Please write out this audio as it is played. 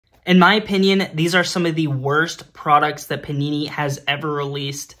In my opinion, these are some of the worst products that Panini has ever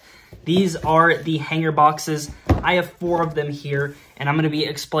released. These are the hanger boxes. I have 4 of them here, and I'm going to be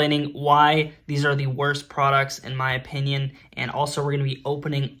explaining why these are the worst products in my opinion. And also we're going to be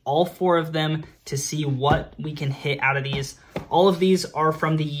opening all 4 of them to see what we can hit out of these. All of these are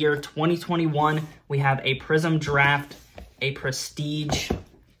from the year 2021. We have a Prism Draft, a Prestige,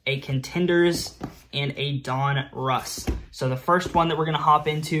 a Contenders, and a Don Russ. So the first one that we're going to hop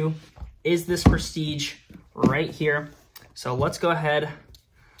into is this Prestige right here. So let's go ahead.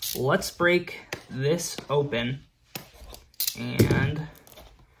 Let's break this open. And,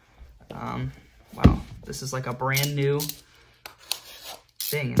 wow, this is like a brand new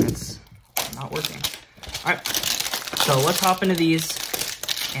thing, and it's not working. All right, so let's hop into these,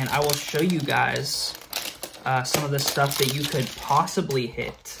 and I will show you guys some of the stuff that you could possibly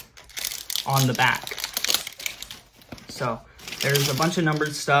hit on the back. So there's a bunch of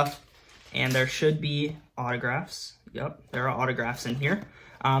numbered stuff, and there should be autographs. Yep, there are autographs in here.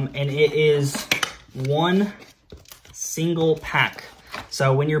 And it is one single pack.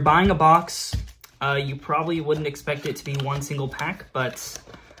 So when you're buying a box, you probably wouldn't expect it to be one single pack, but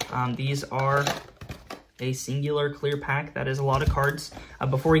these are a singular clear pack. That is a lot of cards.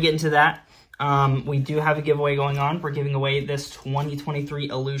 Before we get into that, we do have a giveaway going on. We're giving away this 2023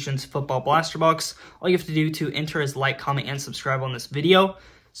 Illusions Football Blaster Box. All you have to do to enter is like, comment, and subscribe on this video.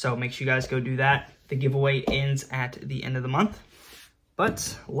 So make sure you guys go do that. The giveaway ends at the end of the month.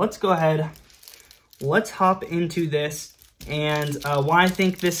 But let's go ahead. Let's hop into this. And why I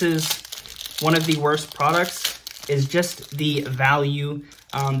think this is one of the worst products is just the value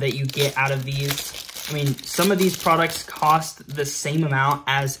that you get out of these. I mean, some of these products cost the same amount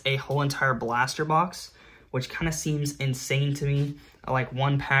as a whole entire blaster box, which kind of seems insane to me, like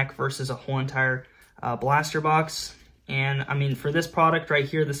one pack versus a whole entire blaster box. And I mean, for this product right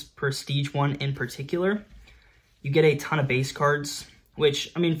here, this Prestige one in particular, you get a ton of base cards,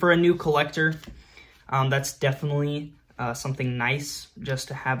 which, I mean, for a new collector, that's definitely something nice just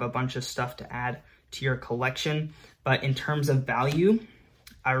to have a bunch of stuff to add to your collection. But in terms of value,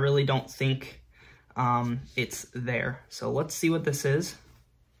 I really don't think it's there. So let's see what this is.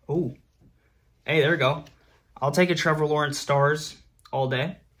 Oh, hey, there we go. I'll take a Trevor Lawrence Stars all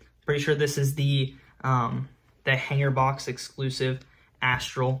day. Pretty sure this is the hanger box exclusive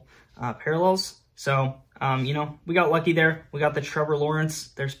Astral Parallels. So, you know, we got lucky there. We got the Trevor Lawrence.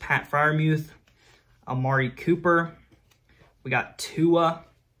 There's Pat Freiermuth, Amari Cooper. We got Tua,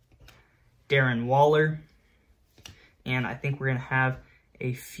 Darren Waller. And I think we're going to have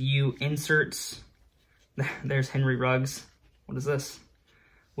a few inserts. There's Henry Ruggs. What is this?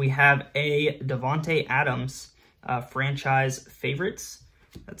 We have a Devontae Adams franchise favorites.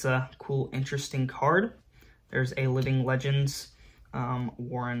 That's a cool, interesting card. There's a Living Legends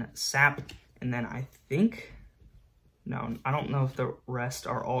Warren Sapp. And then I think, no, I don't know if the rest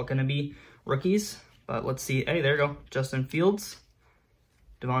are all going to be rookies. But let's see. Hey, there you go. Justin Fields,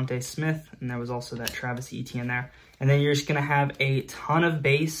 Devontae Smith, and there was also that Travis Etienne there. And then you're just going to have a ton of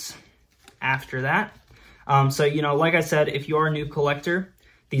base after that. So, you know, like I said, if you are a new collector,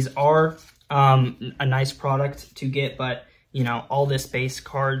 these are a nice product to get. But, you know, all this base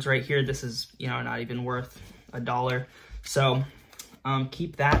cards right here, this is, you know, not even worth $1. So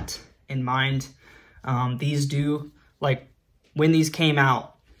keep that in mind. These do, like, when these came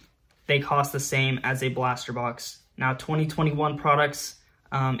out, they cost the same as a blaster box. Now, 2021 products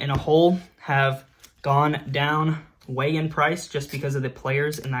in a whole have gone down way in price just because of the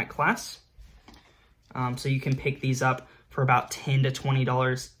players in that class. So you can pick these up for about $10 to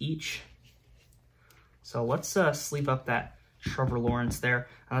 $20 each. So let's sleeve up that Trevor Lawrence there.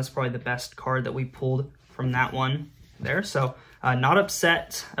 That's probably the best card that we pulled from that one there. So not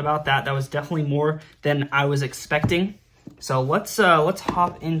upset about that. That was definitely more than I was expecting. So let's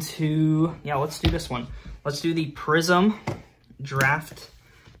hop into, yeah, let's do this one. Let's do the Prism Draft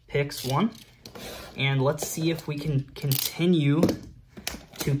Picks one. And let's see if we can continue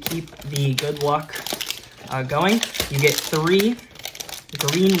to keep the good luck going. You get 3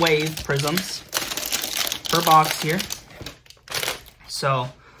 green wave prisms per box here. So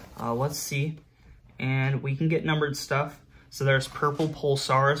let's see. And we can get numbered stuff. So there's purple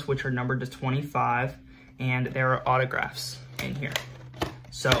pulsars, which are numbered to 25. And there are autographs in here.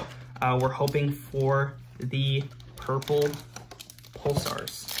 So we're hoping for the purple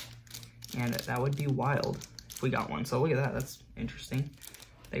pulsars. And that would be wild if we got one. So look at that. That's interesting.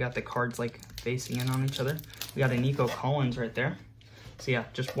 They got the cards like facing in on each other. We got a Nico Collins right there. So yeah,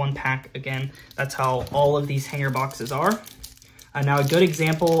 just one pack again. That's how all of these hanger boxes are. Now a good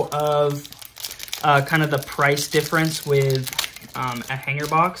example of kind of the price difference with a hanger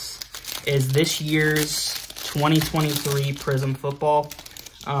box is this year's 2023 Prism Football.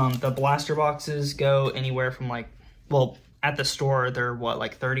 The blaster boxes go anywhere from like, well, at the store, they're what,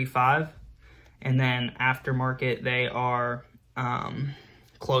 like 35? And then aftermarket, they are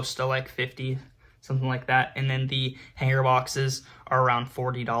close to like 50, something like that. And then the hanger boxes are around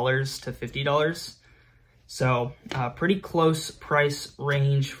 $40 to $50. So pretty close price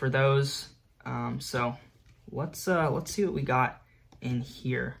range for those. So let's see what we got in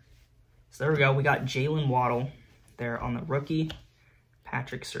here. So there we go. We got Jalen Waddle there on the rookie,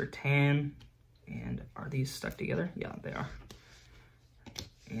 Patrick Surtain, and are these stuck together? Yeah, they are.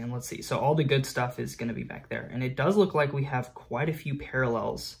 And let's see. So all the good stuff is going to be back there. And it does look like we have quite a few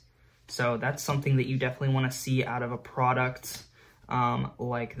parallels. So that's something that you definitely want to see out of a product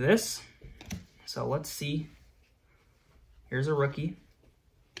like this. So let's see. Here's a rookie.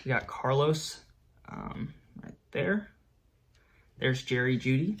 We got Carlos right there. There's Jerry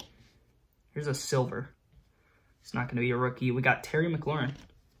Jeudy. Here's a silver. It's not going to be a rookie. We got Terry McLaurin.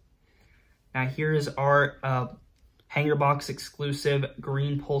 Now here is our hanger box exclusive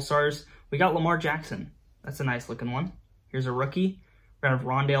green pulsars. We got Lamar Jackson. That's a nice looking one. Here's a rookie. We're going to have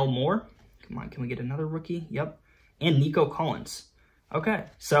Rondale Moore. Come on, can we get another rookie? Yep. And Nico Collins. Okay,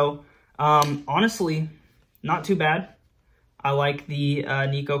 so honestly, not too bad. I like the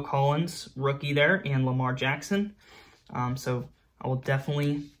Nico Collins rookie there and Lamar Jackson. So I will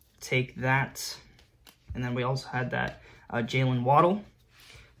definitely take that. And then we also had that Jalen Waddle.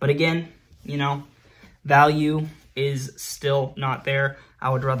 But again, you know, value is still not there. I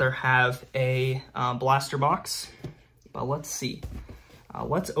would rather have a blaster box. But let's see.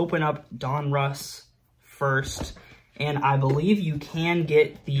 Let's open up Don Russ first. And I believe you can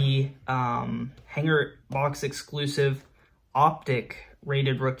get the hanger box exclusive Optic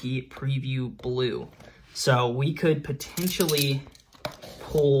rated rookie preview blue. So we could potentially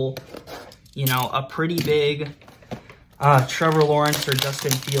pull, you know, a pretty big Trevor Lawrence or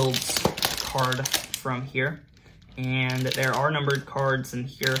Justin Fields card from here. And there are numbered cards in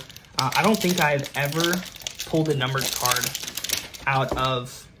here. I don't think I've ever pulled a numbered card out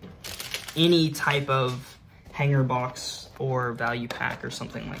of any type of hanger box or value pack or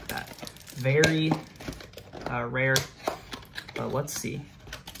something like that. Very rare. But let's see.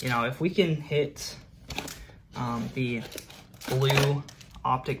 You know, if we can hit the blue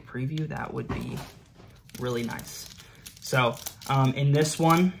Optic preview, that would be really nice. So in this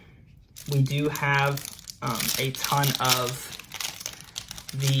one, we do have a ton of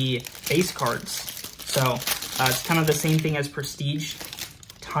the base cards. So it's kind of the same thing as Prestige.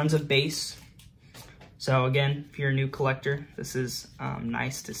 Tons of base. So again, if you're a new collector, this is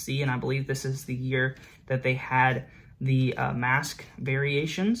nice to see. And I believe this is the year that they had the mask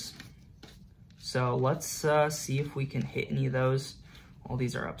variations. So let's see if we can hit any of those. All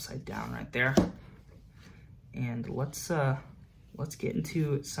these are upside down right there. And let's get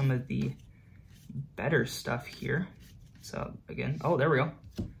into some of the better stuff here. So again, oh, there we go.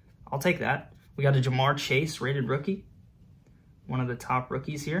 I'll take that. We got a Jamar Chase rated rookie. One of the top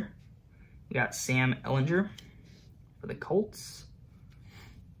rookies here. We got Sam Ehlinger for the Colts.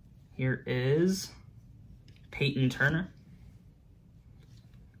 Here is Peyton Turner.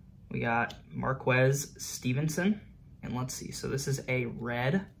 We got Marquez Stevenson. And let's see, so this is a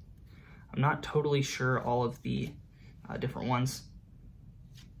red. I'm not totally sure all of the different ones.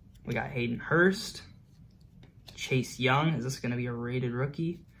 We got Hayden Hurst. Chase Young. Is this going to be a rated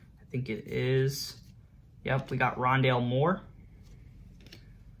rookie? I think it is. Yep, we got Rondale Moore.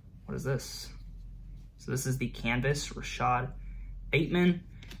 What is this? So this is the canvas, Rashad Bateman.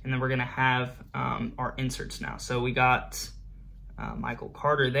 And then we're going to have our inserts now. So we got Michael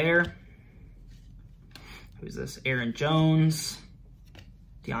Carter there. Who's this? Aaron Jones.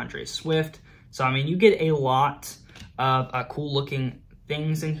 DeAndre Swift. So, I mean, you get a lot of cool looking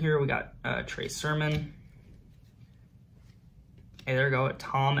things in here. We got Trey Sermon. Hey, there we go.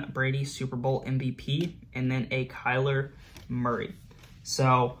 Tom Brady, Super Bowl MVP. And then a Kyler Murray.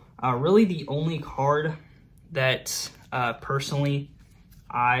 So, really the only card that personally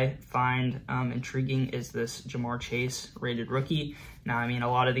I find intriguing is this Jamar Chase rated rookie. Now, I mean,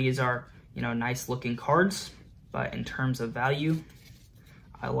 a lot of these are, you know, nice looking cards, but in terms of value,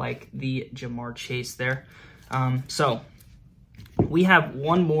 I like the Jamar Chase there. So we have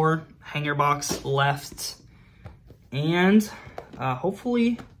one more hanger box left, and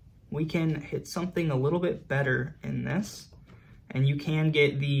hopefully we can hit something a little bit better in this. And you can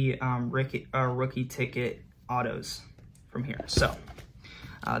get the rookie ticket autos from here. So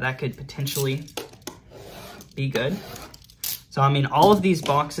that could potentially be good. So, I mean, all of these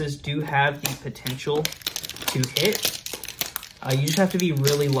boxes do have the potential to hit. You just have to be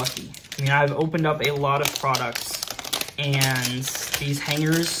really lucky. I mean, I've opened up a lot of products, and these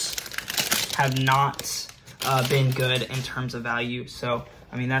hangers have not been good in terms of value. So,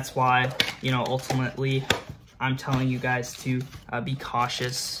 I mean, that's why, you know, ultimately, I'm telling you guys to be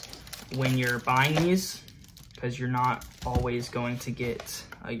cautious when you're buying these, because you're not always going to get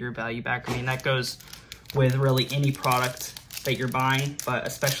your value back. I mean, that goes with really any product that you're buying, but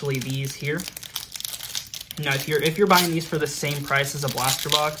especially these here. Now, if you're buying these for the same price as a blaster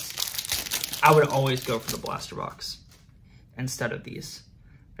box, I would always go for the blaster box instead of these.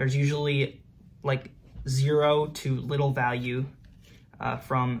 There's usually like zero to little value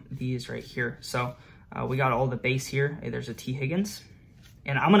from these right here. So we got all the base here. Hey, there's a T. Higgins.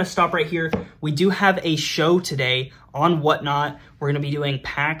 And I'm gonna stop right here. We do have a show today on Whatnot. We're gonna be doing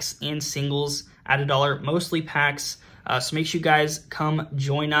packs and singles at $1, mostly packs. So make sure you guys come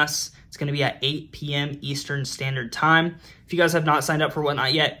join us. It's gonna be at 8 p.m. Eastern Standard Time. If you guys have not signed up for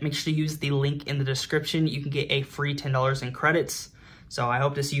Whatnot yet, make sure to use the link in the description. You can get a free $10 in credits. So I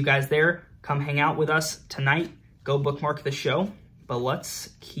hope to see you guys there. Come hang out with us tonight. Go bookmark the show, but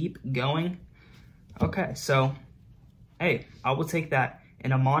let's keep going. Okay, so, hey, I will take that.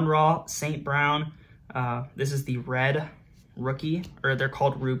 In a Monroe St. Brown, this is the red rookie, or they're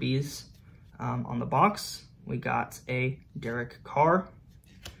called rubies on the box. We got a Derek Carr,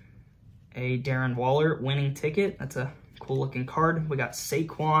 a Darren Waller winning ticket. That's a cool looking card. We got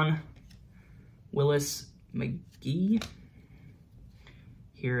Saquon Willis McGee.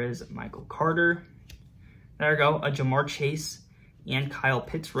 Here is Michael Carter. There we go, a Jamar Chase and Kyle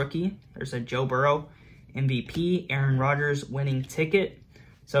Pitts rookie. There's a Joe Burrow MVP, Aaron Rodgers winning ticket.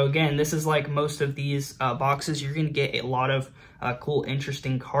 So again, this is like most of these boxes. You're going to get a lot of cool,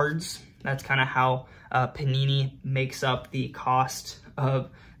 interesting cards. That's kind of how Panini makes up the cost of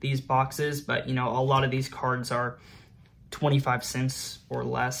these boxes. But, you know, a lot of these cards are 25 cents or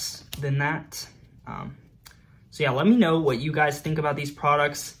less than that. So yeah, let me know what you guys think about these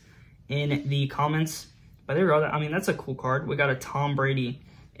products in the comments. But there we go. I mean, that's a cool card. We got a Tom Brady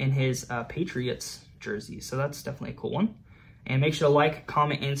in his Patriots jersey. So that's definitely a cool one. And make sure to like,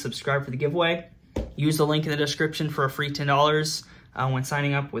 comment, and subscribe for the giveaway. Use the link in the description for a free $10 when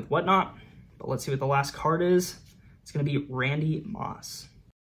signing up with Whatnot. But let's see what the last card is. It's going to be Randy Moss.